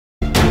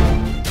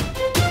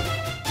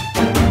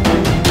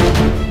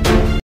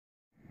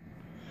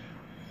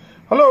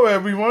Hello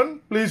everyone,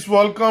 please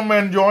welcome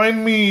and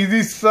join me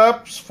Easy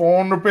Steps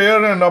Phone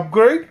Repair and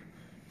Upgrade.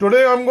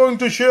 Today I'm going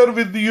to share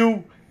with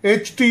you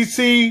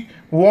HTC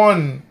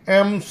One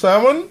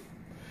M7.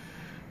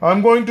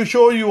 I'm going to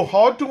show you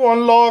how to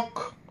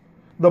unlock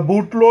the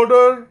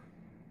bootloader,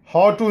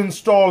 how to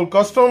install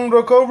custom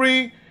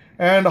recovery,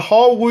 and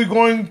how we're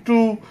going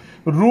to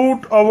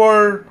root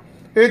our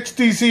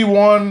HTC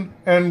One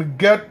and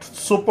get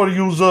super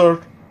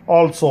user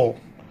also.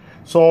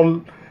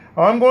 So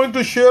I'm going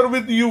to share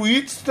with you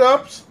each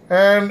steps,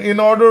 and in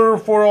order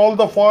for all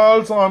the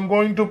files I'm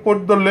going to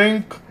put the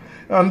link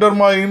under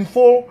my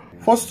info.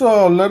 First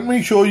let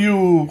me show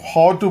you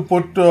how to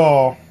put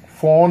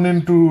phone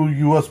into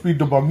USB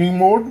debugging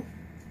mode.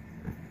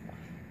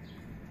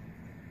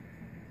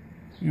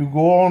 You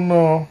go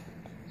on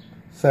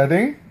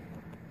setting,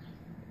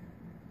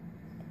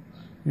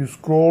 you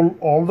scroll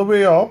all the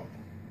way up,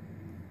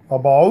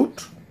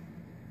 about.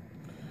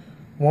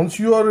 Once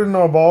you are in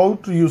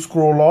about, you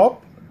scroll up.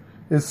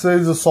 It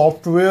says the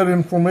software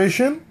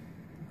information.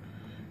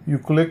 You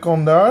click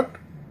on that.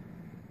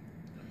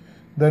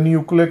 Then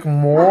you click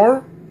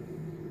more.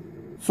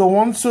 So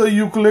once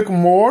you click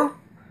more,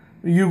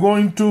 you're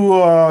going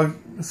to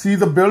see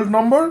the build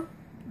number.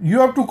 You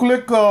have to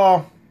click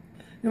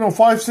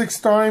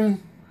 5-6 times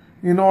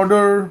in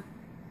order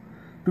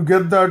to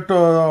get that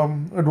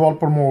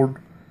developer mode.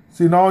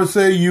 See, now I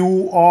say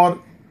you are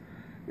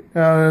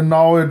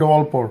now a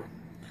developer.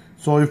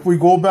 So if we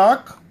go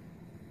back,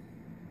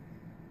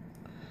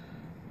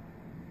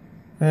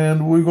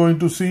 and we're going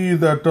to see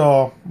that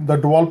the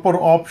developer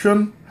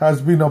option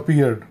has been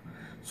appeared.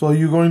 So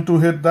you're going to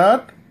hit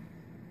that.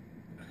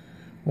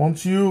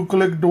 Once you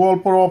click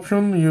developer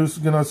option, you're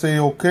gonna say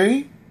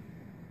OK,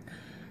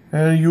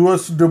 and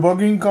US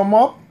debugging come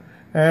up,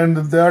 and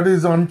that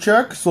is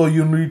unchecked, so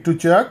you need to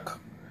check.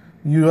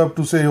 You have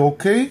to say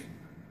OK,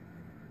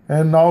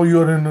 and now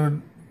you're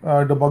in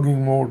a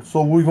debugging mode.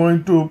 So we're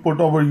going to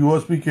put our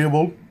USB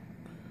cable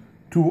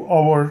to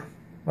our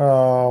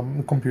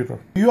computer.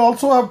 You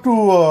also have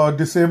to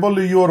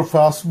disable your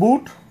fast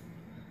boot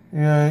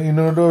in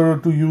order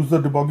to use the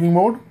debugging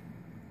mode.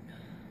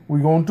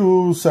 We go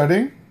into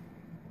setting.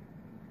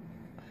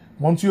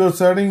 Once you are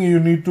setting, you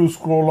need to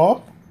scroll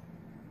up.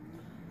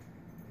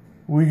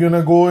 We're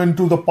gonna go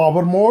into the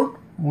power mode.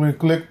 We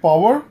click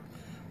power.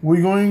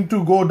 We're going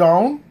to go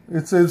down.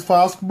 It says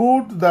fast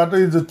boot. That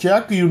is a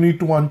check. You need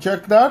to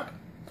uncheck that.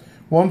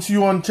 Once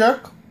you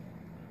uncheck,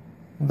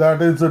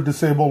 that is a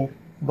disable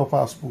the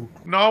fast boot.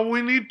 Now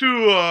we need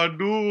to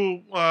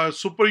do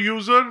super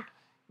user,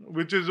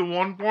 which is a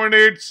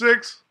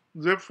 1.86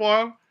 zip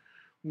file.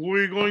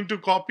 We're going to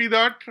copy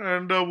that,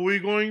 and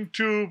we're going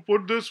to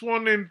put this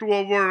one into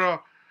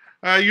our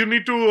you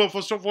need to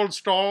first of all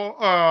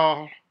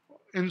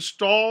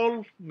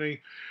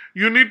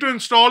you need to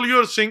install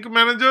your sync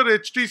manager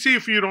HTC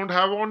if you don't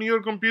have on your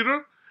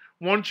computer.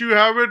 Once you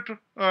have it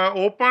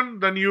open,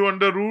 then you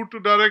under root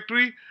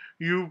directory,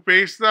 you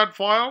paste that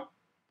file.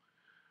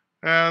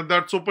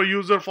 That super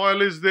user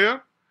file is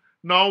there.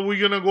 Now we're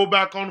gonna go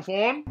back on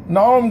phone.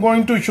 Now I'm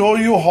going to show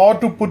you how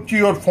to put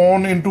your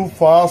phone into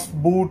fast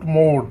boot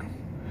mode.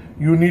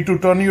 You need to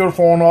turn your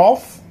phone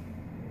off.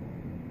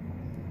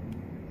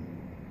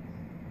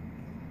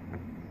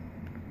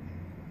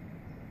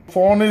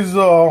 Phone is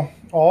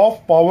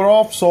off, power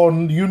off, so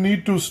you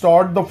need to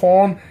start the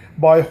phone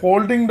by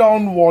holding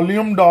down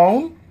volume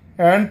down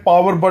and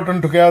power button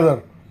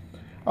together.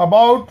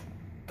 About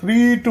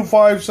 3 to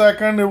 5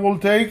 seconds it will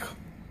take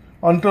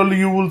until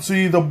you will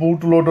see the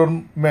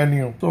bootloader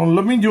menu. So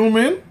let me zoom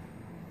in.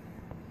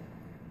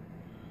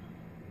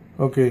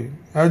 Okay,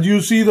 as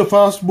you see the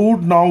fast boot,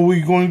 now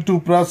we're going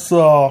to press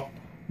the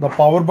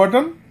power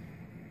button,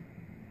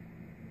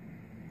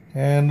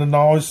 and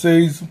now it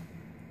says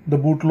the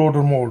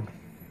bootloader mode.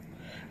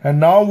 And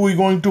now we're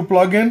going to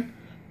plug in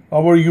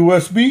our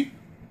USB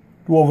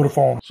to our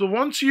phone. So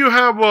once you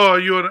have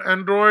your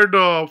Android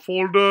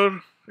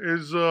folder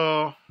is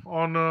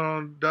on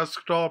a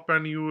desktop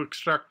and you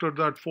extracted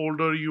that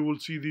folder, you will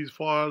see these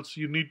files.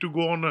 You need to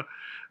go on a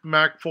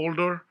Mac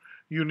folder.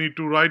 You need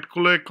to right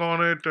click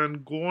on it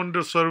and go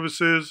under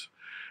services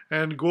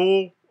and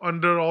go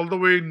under all the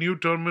way new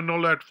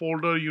terminal at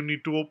folder. You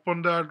need to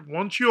open that.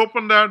 Once you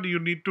open that, you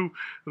need to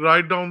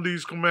write down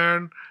these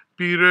command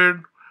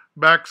period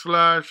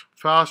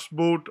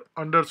 /fastboot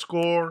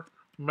 _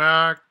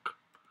 Mac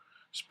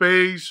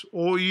space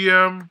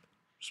OEM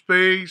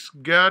space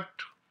get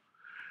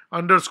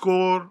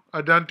 _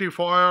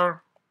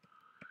 identifier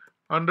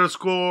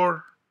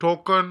 _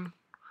 token,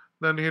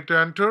 then hit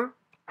enter.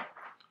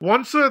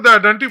 Once the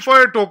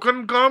identifier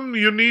token come,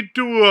 you need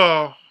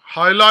to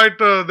highlight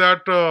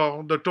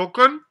the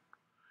token.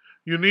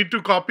 You need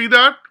to copy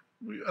that,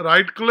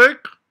 right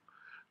click.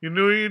 You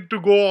need to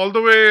go all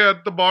the way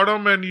at the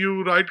bottom and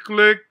you right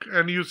click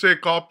and you say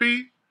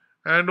copy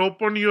and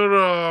open your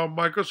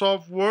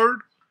Microsoft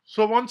Word.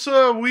 So once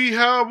we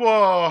have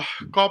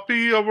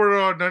copy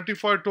our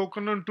identifier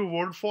token into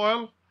Word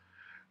file,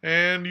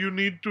 and you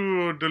need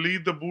to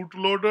delete the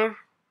bootloader.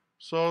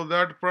 So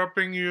that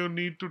prepping, you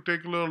need to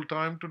take a little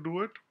time to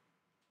do it.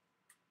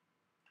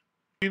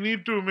 You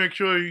need to make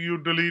sure you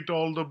delete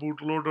all the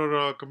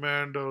bootloader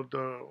command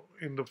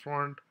in the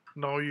front.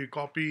 Now you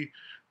copy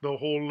the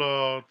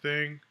whole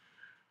thing,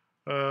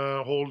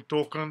 whole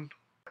token.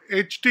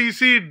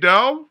 HTC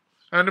Dev,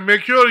 and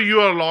make sure you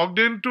are logged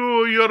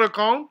into your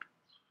account.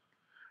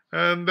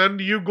 And then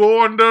you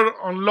go under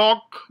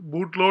Unlock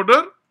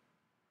Bootloader.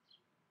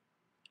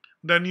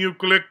 Then you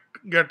click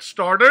Get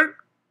Started.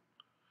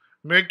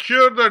 Make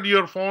sure that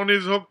your phone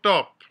is hooked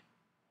up.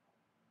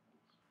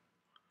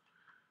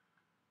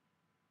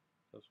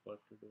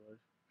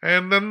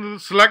 And then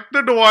select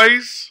the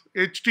device,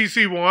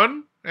 HTC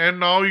One, and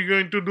now you're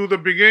going to do the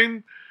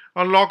begin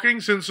unlocking.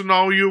 Since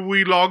now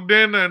we logged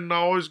in, and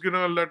now it's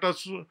gonna let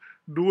us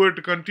do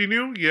it.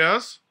 Continue,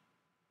 yes.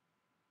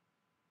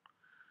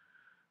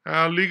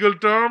 Legal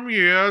term,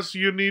 yes.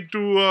 You need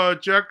to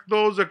check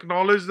those,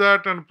 acknowledge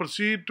that, and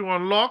proceed to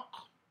unlock.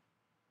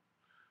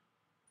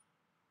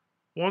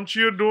 Once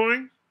you're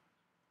doing,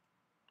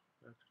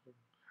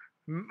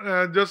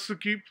 just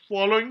keep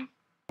following.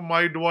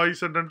 My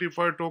device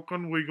identifier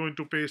token, we're going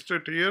to paste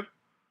it here.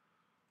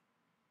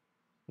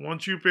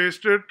 Once you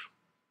paste it,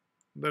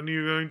 then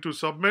you're going to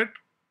submit.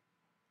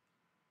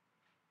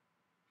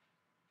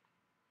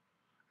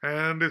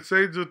 And it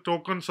says the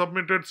token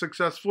submitted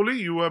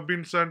successfully. You have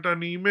been sent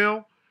an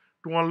email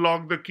to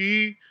unlock the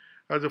key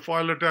as a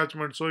file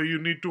attachment. So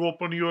you need to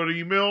open your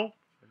email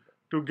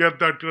to get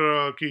that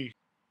key.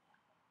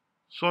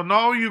 So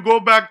now you go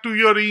back to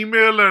your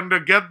email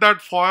and get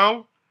that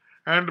file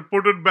and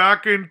put it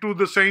back into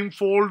the same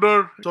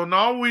folder. So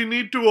now we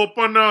need to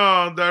open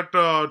that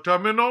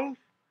terminal,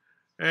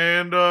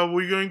 and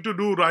we're going to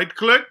do right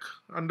click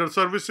under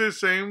services,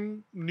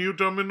 same new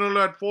terminal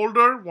at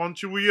folder.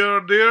 Once we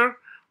are there,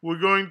 we're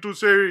going to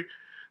say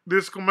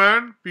this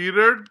command,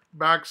 period,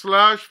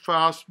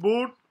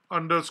 /fastboot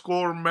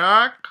 _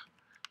 Mac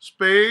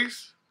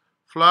space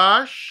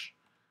flash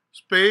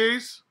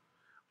space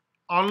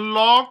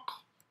unlock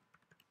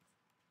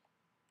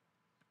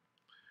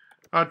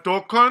a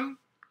token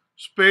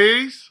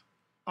space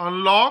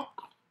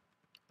unlock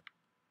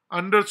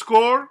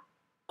 _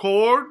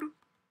 code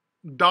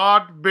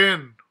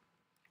 .bin,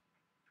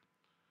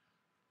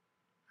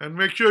 and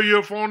make sure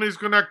your phone is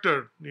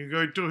connected. You're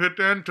going to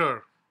hit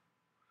enter.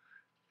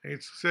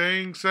 It's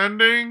saying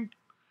sending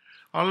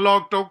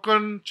unlock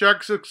token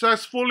check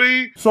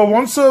successfully. So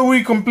once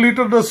we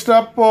completed the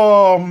step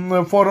for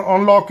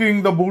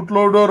unlocking the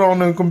bootloader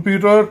on a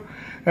computer,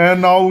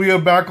 and now we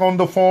are back on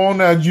the phone.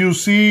 As you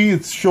see,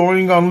 it's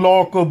showing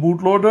unlock a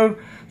bootloader.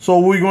 So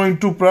we're going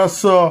to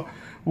press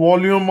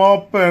volume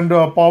up and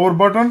power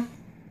button.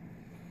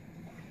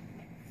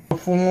 The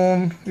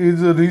phone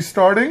is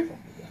restarting.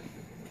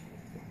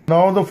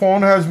 Now the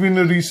phone has been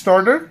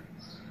restarted.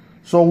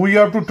 So we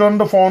have to turn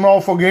the phone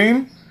off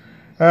again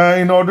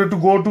in order to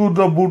go to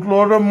the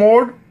bootloader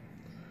mode.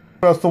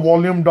 Press the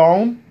volume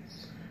down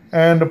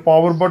and the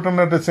power button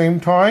at the same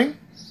time.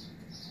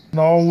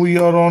 Now we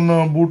are on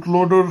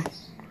bootloader.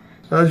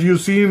 As you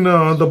see,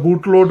 the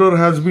bootloader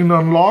has been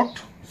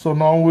unlocked. So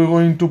now we're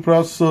going to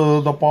press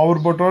the power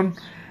button,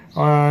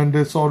 and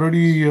it's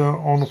already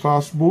on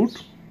fast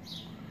boot.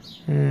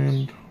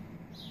 And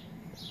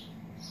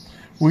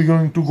we're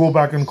going to go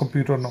back in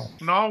computer now.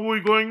 Now we're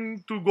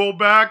going to go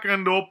back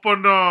and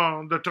open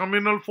the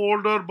terminal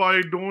folder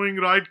by doing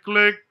right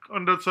click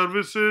under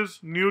services,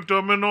 new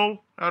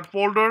terminal at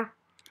folder.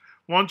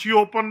 Once you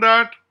open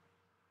that,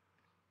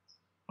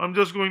 I'm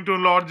just going to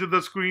enlarge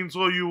the screen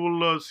so you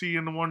will see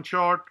in one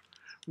shot.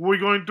 We're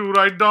going to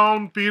write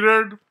down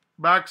period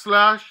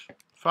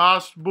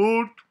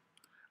 /fastboot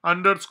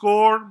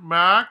 _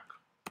 Mac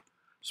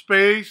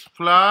space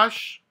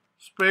flash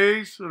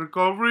space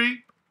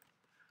recovery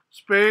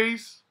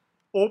space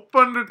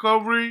open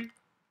recovery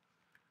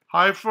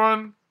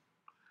 -M7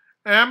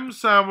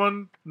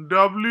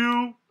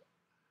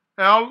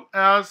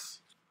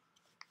 WLS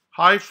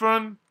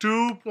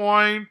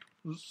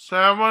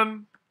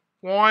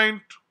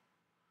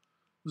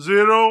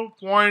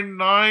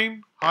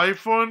 -2.7.0.9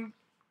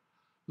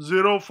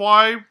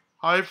 -05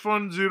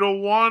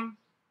 -01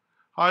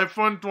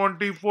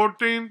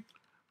 2014,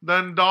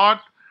 then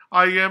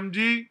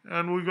 .img,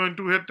 and we're going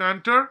to hit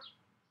enter.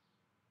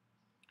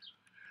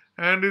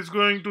 And it's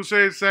going to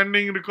say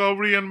sending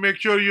recovery, and make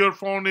sure your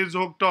phone is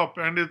hooked up,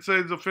 and it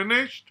says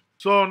finished.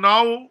 So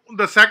now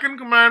the second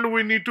command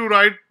we need to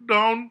write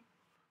down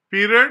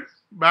period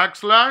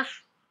 /fastboot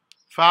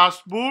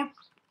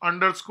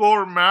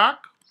 _ Mac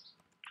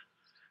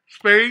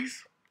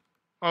space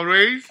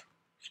erase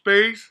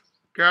space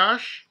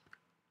cache,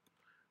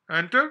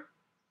 enter.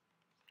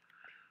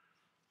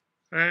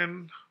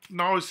 And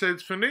now it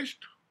says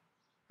finished.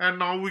 And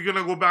now we're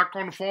gonna go back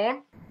on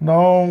phone.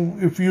 Now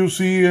if you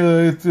see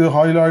it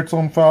highlights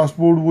on fast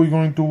boot, we're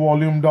going to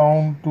volume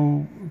down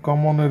to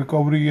come on a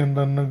recovery and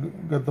then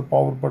get the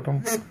power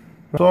button.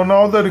 So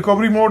now the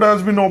recovery mode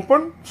has been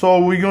opened. So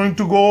we're going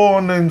to go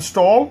on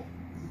install.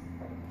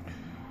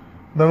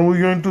 Then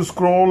we're going to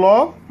scroll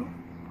up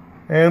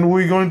and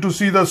we're going to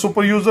see the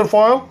super user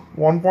file,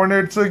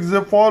 1.86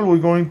 zip file. We're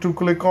going to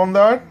click on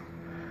that.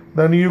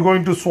 Then you're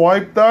going to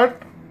swipe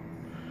that.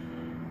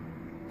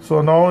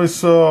 So now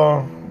it's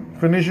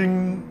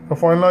finalizing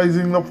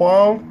the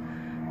file.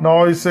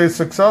 Now it says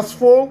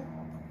successful.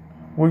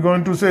 We're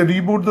going to say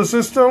reboot the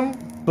system.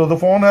 So the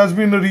phone has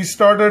been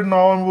restarted.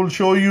 Now I will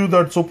show you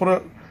that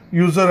super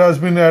user has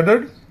been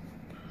added.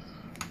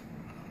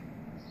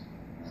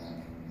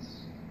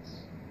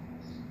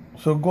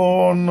 So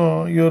go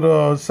on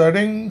your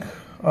setting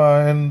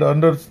and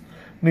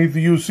underneath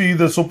you see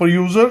the super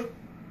user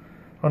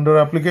under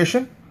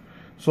application.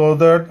 So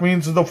that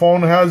means the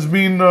phone has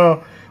been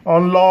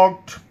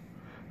unlocked,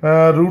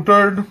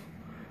 rooted,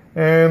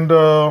 and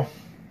I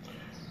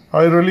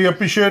really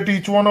appreciate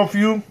each one of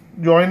you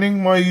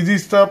joining my Easy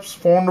Steps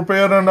phone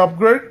repair and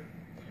upgrade.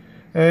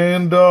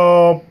 And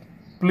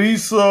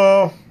please,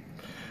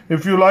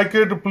 if you like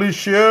it, please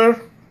share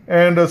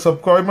and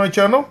subscribe my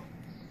channel.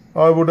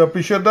 I would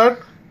appreciate that.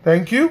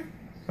 Thank you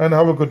and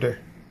have a good day.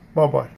 Bye-bye.